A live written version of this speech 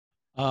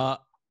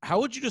How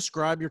would you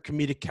describe your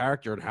comedic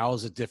character, and how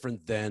is it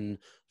different than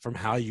from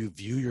how you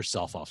view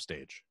yourself off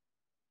stage?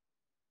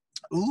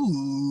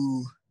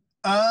 Ooh.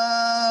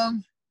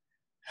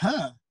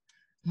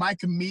 My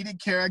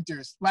comedic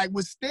characters, like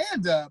with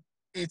stand-up,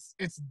 it's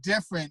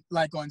different,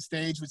 like on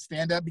stage with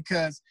stand-up,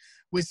 because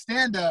with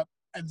stand-up,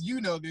 as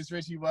you know this,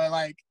 Richie, but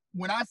like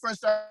when I first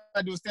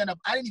started doing stand-up,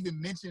 I didn't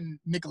even mention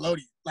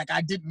Nickelodeon. Like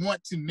I didn't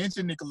want to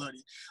mention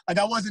Nickelodeon. Like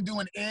I wasn't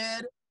doing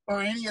Ed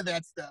or any of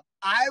that stuff.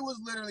 I was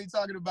literally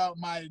talking about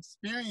my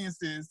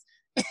experiences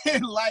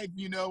in life,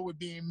 you know, with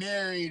being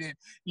married and,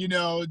 you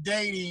know,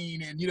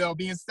 dating and, you know,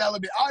 being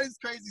celibate, all this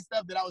crazy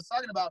stuff that I was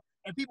talking about.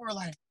 And people were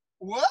like,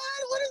 what?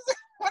 What is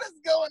what is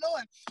going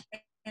on?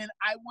 And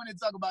I want to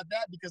talk about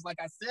that because, like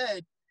I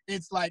said,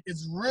 it's like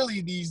it's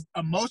really these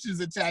emotions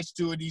attached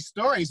to it, these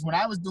stories. When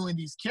I was doing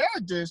these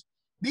characters,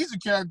 these are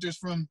characters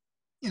from,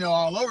 you know,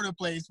 all over the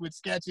place with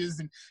sketches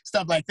and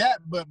stuff like that.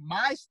 But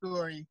my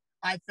story,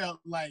 I felt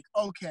like,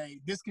 okay,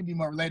 this can be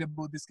more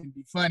relatable. This can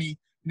be funny.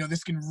 You know,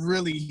 this can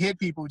really hit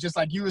people. Just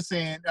like you were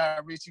saying,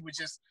 Richie, with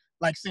just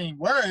like saying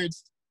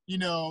words, you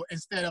know,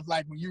 instead of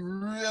like when you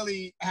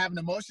really have an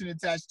emotion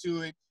attached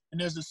to it and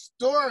there's a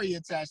story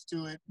attached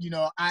to it. You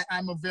know,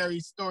 I'm a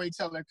very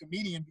storyteller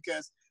comedian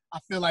because I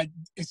feel like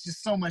it's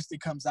just so much that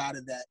comes out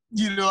of that.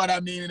 You know what I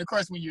mean? And of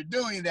course, when you're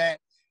doing that,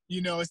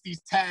 you know, it's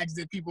these tags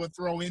that people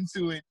throw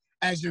into it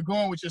as you're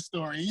going with your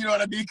story. You know what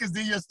I mean? Because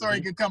then your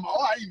story could come,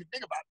 oh, I didn't even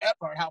think about that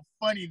part, how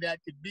funny that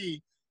could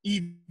be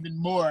even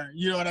more.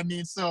 You know what I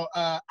mean? So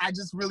I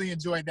just really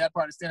enjoyed that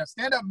part of stand-up.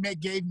 Stand-up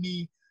gave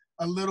me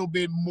a little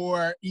bit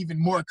more, even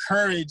more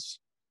courage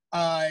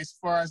as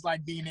far as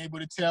like being able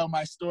to tell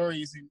my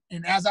stories.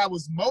 And as I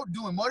was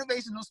doing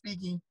motivational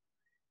speaking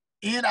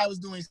and I was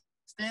doing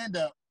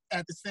stand-up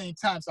at the same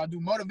time. So I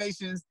do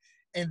motivations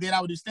and then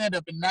I would do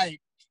stand-up at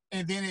night,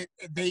 and then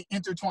they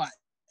intertwined.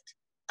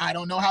 I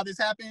don't know how this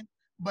happened,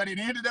 but it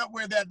ended up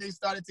where that they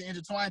started to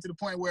intertwine to the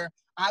point where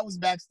I was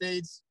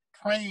backstage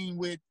praying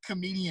with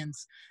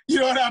comedians. You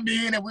know what I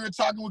mean? And we were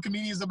talking with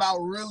comedians about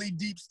really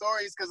deep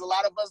stories because a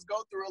lot of us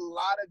go through a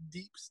lot of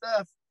deep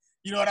stuff.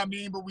 You know what I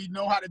mean? But we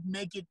know how to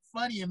make it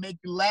funny and make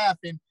you laugh.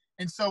 And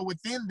so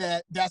within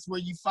that, that's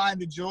where you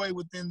find the joy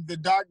within the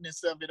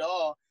darkness of it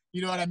all.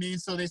 You know what I mean?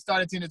 So they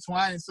started to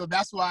intertwine. And so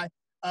that's why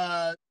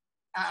I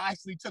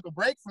actually took a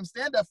break from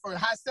stand-up for a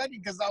hot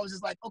second, because I was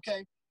just like,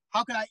 okay,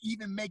 how can I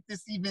even make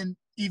this even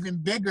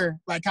bigger?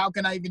 Like, how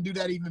can I even do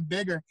that even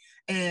bigger?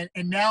 And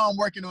now I'm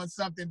working on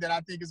something that I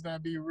think is going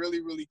to be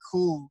really, really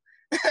cool,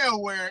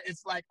 where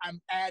it's like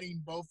I'm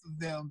adding both of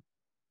them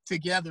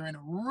together in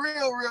a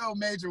real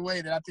major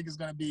way that I think is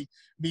going to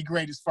be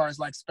great as far as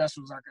like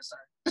specials are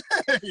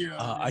concerned. You know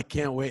what I mean? I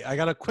can't wait. I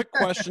got a quick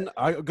question.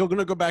 I'm going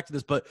to go back to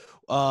this, but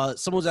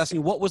someone's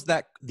asking, what was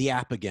the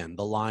app again?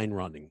 The line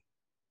running.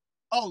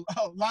 Oh,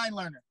 Line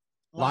Learner.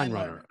 Line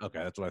runner. Okay,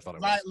 that's what I thought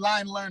it was.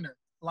 Line Learner.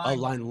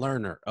 Line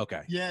learner.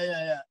 Okay.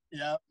 Yeah.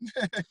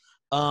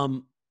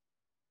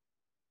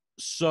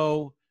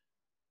 So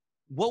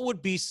what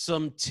would be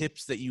some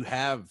tips that you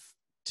have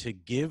to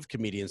give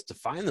comedians to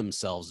find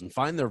themselves and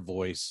find their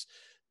voice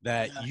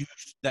that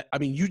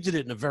you did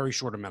it in a very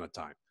short amount of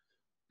time,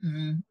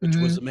 which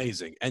was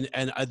amazing.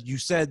 And you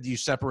said you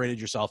separated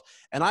yourself,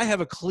 and I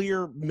have a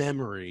clear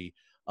memory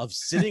of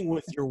sitting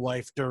with your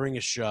wife during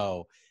a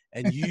show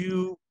and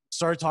you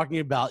started talking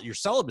about your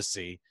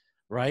celibacy,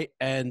 right?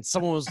 And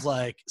someone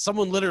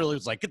literally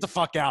was like, get the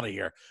fuck out of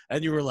here.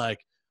 And you were like,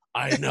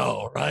 I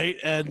know, right?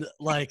 And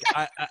like,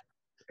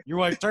 your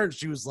wife turned,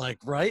 she was like,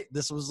 right?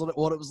 This was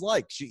what it was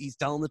like. He's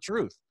telling the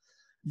truth.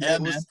 Yeah,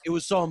 it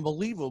was so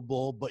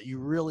unbelievable, but you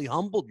really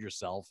humbled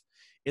yourself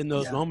in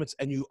those moments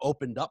and you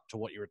opened up to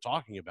what you were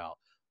talking about.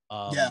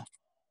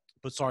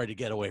 But sorry to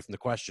get away from the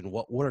question.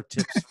 What are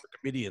tips for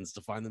comedians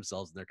to find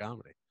themselves in their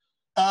comedy?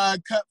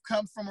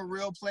 Come from a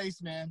real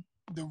place, man.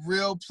 The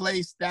real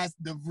place.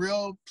 The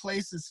real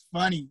place is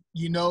funny.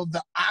 You know,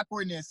 the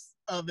awkwardness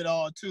of it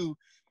all too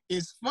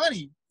is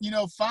funny. You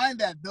know, find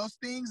that those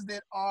things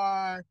that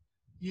are,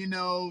 you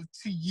know,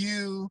 to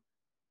you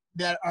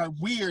that are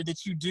weird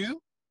that you do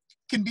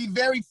can be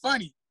very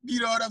funny.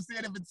 You know what I'm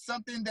saying? If it's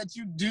something that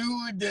you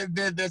do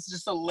that's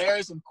just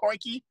hilarious and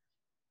quirky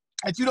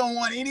that you don't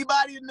want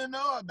anybody to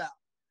know about,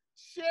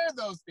 share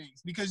those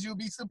things, because you'll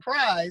be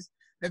surprised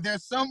that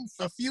there's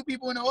a few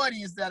people in the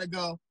audience that'll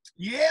go,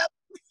 yep,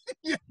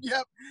 yep,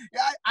 yeah,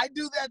 I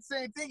do that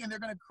same thing, and they're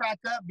gonna crack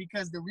up,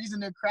 because the reason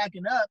they're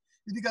cracking up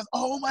is because,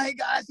 oh my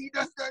gosh, he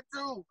does that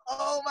too.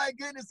 Oh my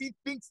goodness, he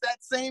thinks that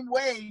same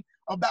way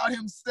about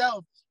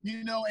himself,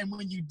 you know. And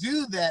when you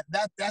do that,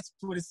 that's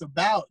what it's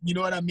about. You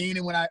know what I mean?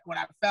 And when I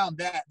found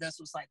that,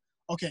 that's what's like,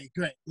 okay,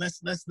 great. Let's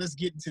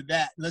get into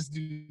that. Let's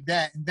do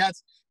that. And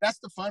that's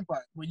the fun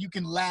part, where you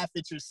can laugh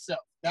at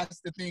yourself. That's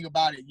the thing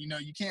about it. You know,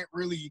 you can't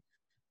really,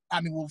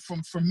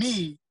 for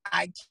me,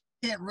 I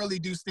can't really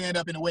do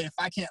stand-up in a way if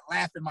I can't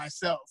laugh at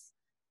myself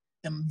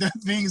and the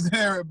things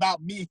that are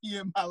about me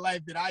in my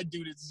life that I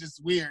do that's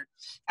just weird.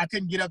 I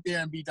couldn't get up there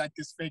and be like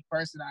this fake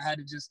person. I had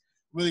to just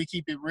really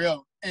keep it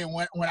real. And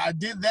when I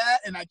did that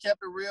and I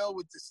kept it real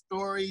with the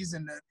stories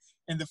and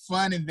the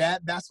fun and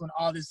that's when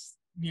all this,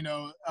 you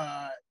know,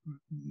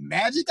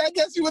 magic, I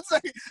guess you would say,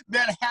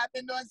 that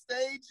happened on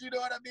stage, you know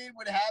what I mean,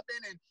 would happen.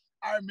 And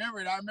I remember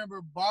it. I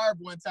remember Barb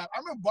one time. I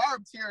remember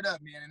Barb teared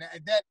up, man.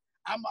 And that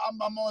I'm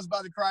almost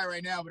about to cry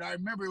right now, but I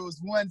remember it was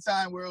one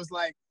time where it was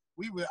like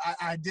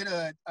I did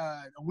a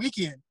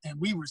weekend and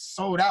we were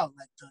sold out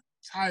like the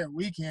entire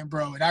weekend,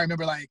 bro. And I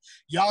remember like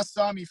y'all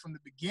saw me from the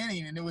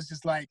beginning, and it was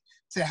just like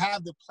to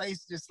have the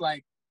place just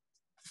like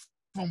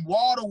from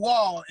wall to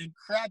wall and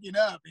cracking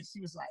up. And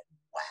she was like,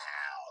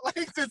 "Wow!"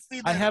 Like to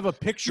see. I have a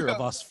picture of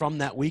us from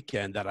that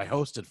weekend that I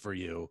hosted for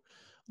you.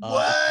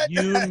 What?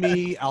 You,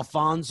 me,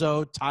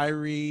 Alfonso,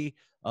 Tyree,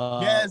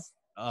 Yes.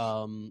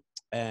 and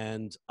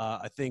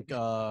I think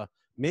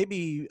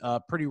maybe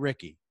Pretty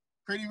Ricky.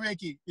 Pretty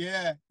Ricky,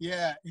 yeah.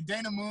 And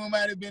Dana Moon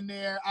might have been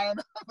there. I don't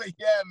know, but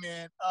yeah,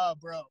 man. Oh,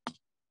 bro.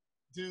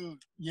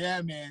 Dude,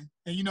 yeah, man.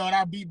 And you know, in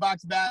our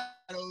beatbox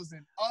battles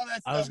and all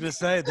that stuff. I was gonna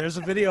say, there's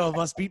a video of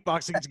us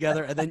beatboxing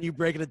together, and then you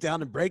breaking it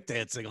down and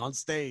breakdancing on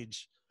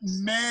stage.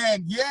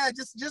 Man, yeah,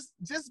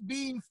 just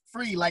being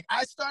free. Like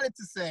I started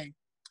to say,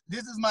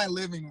 this is my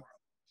living room.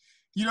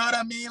 You know what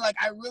I mean? Like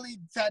I really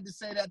had to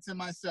say that to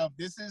myself.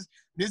 This is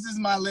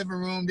my living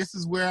room. This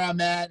is where I'm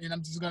at, and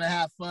I'm just gonna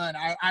have fun.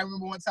 I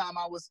remember one time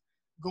I was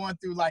going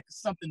through like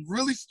something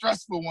really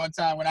stressful one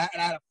time when I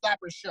had a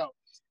flapper show,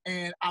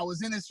 and I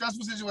was in a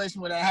stressful situation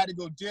where I had to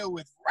go deal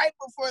with right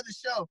before the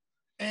show,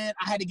 and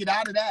I had to get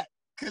out of that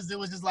because it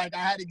was just like I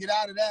had to get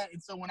out of that. And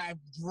so when I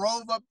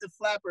drove up to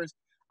Flappers,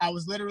 I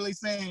was literally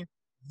saying,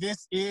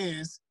 this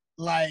is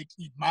like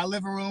my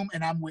living room,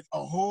 and I'm with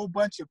a whole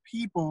bunch of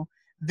people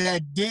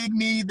that dig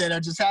me, that are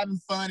just having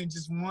fun and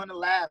just want to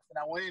laugh. And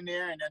I went in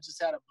there and I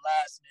just had a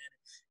blast, man.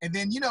 And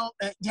then, you know,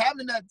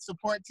 having that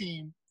support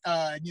team,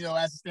 you know,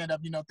 as a stand-up,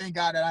 you know, thank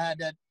God that I had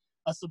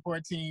a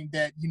support team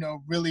that, you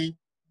know, really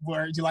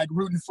were like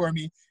rooting for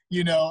me,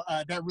 you know,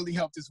 that really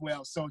helped as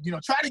well. So, you know,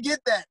 try to get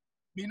that,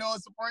 you know, a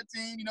support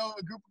team, you know,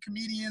 a group of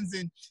comedians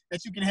and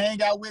that you can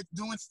hang out with.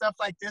 Doing stuff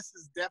like this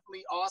is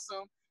definitely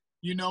awesome,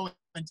 you know,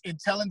 and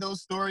telling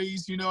those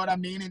stories, you know what I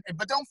mean?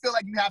 But don't feel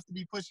like you have to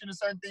be pushing to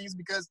certain things,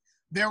 because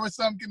there were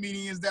some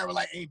comedians that were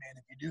like, hey, man,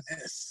 if you do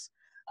this,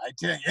 I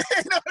tell you.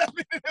 You know what I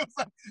mean?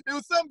 It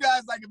was some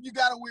guys, like, if you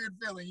got a weird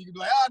feeling, you could be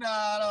like, oh, no,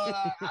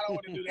 I don't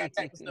want to do that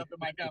type of stuff in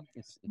my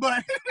comedy.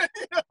 But,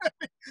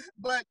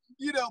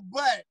 you know what I mean?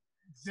 But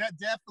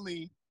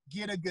definitely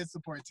get a good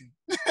support team.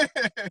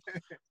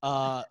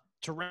 To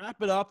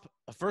wrap it up,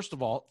 first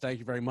of all, thank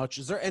you very much.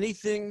 Is there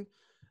anything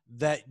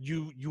that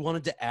you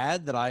wanted to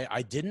add that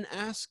I didn't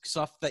ask,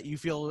 stuff that you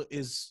feel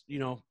is, you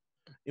know,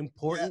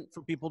 important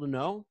for people to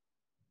know?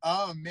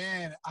 Oh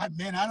man, I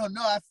don't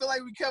know. I feel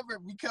like we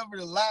covered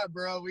a lot,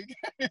 bro. We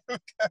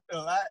covered a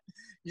lot.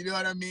 You know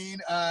what I mean?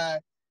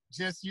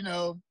 Just, you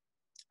know,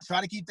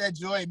 try to keep that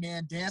joy,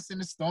 man. Dance in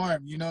the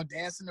storm, you know,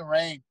 dance in the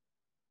rain.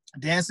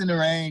 Dance in the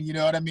rain, you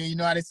know what I mean? You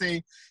know how they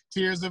say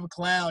tears of a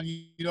clown,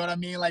 you know what I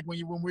mean? Like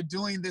when we're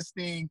doing this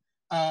thing,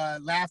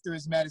 laughter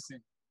is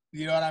medicine.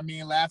 You know what I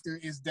mean? Laughter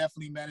is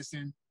definitely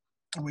medicine.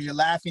 And when you're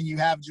laughing, you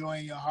have joy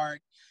in your heart.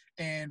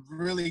 And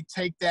really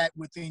take that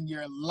within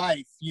your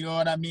life. You know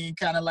what I mean?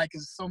 Kind of like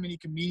there's so many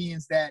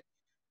comedians that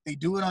they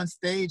do it on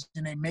stage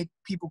and they make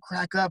people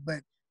crack up,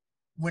 but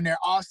when they're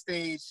off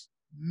stage,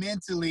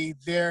 mentally,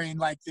 they're in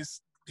like this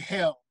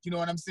hell. You know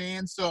what I'm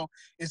saying? So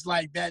it's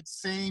like that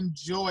same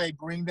joy,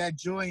 bring that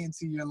joy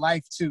into your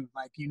life too,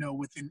 like, you know,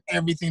 within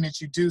everything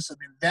that you do. So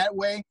then that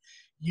way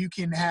you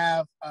can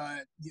have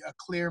a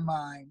clear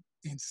mind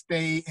and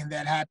stay in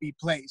that happy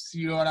place,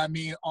 you know what I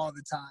mean, all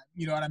the time,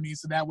 you know what I mean?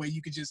 So that way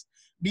you could just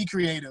be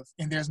creative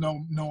and there's no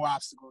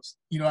obstacles,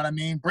 you know what I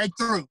mean?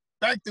 Breakthrough,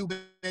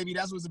 baby,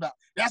 that's what it's about.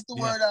 That's the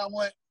word that I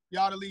want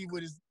y'all to leave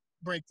with, is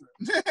breakthrough.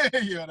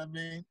 You know what I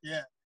mean?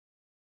 Yeah.